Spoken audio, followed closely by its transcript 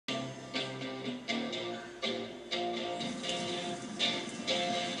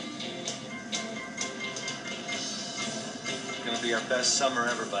to be our best summer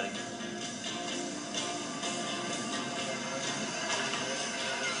ever, buddy.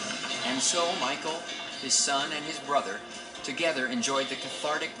 And so Michael, his son, and his brother together enjoyed the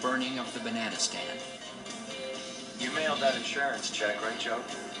cathartic burning of the banana stand. You mailed that insurance check, right, Joe?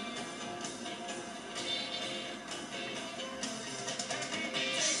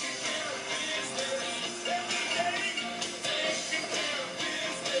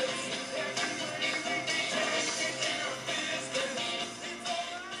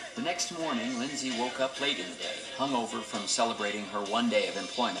 The next morning, Lindsay woke up late in the day, hungover from celebrating her one day of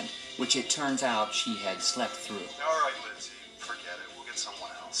employment, which it turns out she had slept through. All right, Lindsay, forget it. We'll get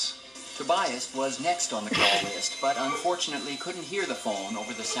someone else. Tobias was next on the call list, but unfortunately couldn't hear the phone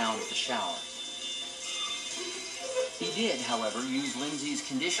over the sound of the shower. He did, however, use Lindsay's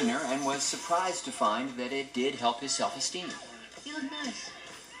conditioner and was surprised to find that it did help his self-esteem. You look nice.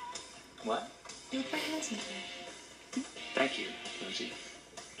 What? You look very handsome today. Thank you, Lindsay.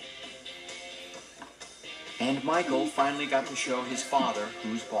 And Michael finally got to show his father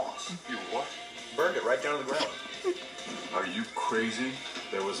who's boss. You what? Burned it right down to the ground. Are you crazy?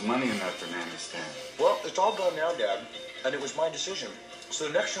 There was money in that banana stand. Well, it's all gone now, Dad, and it was my decision. So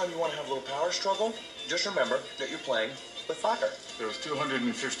the next time you want to have a little power struggle, just remember that you're playing with fire. There was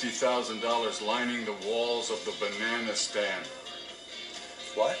 $250,000 lining the walls of the banana stand.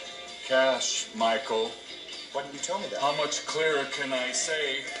 What? Cash, Michael. Why didn't you tell me that? How much clearer can I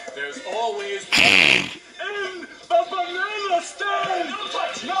say? There's always money in the banana stand! No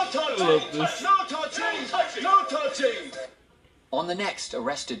touching! No touching! No touching! No touching! On the next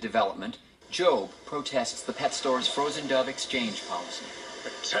arrested development, Job protests the pet store's frozen dove exchange policy.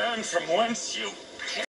 Return from whence you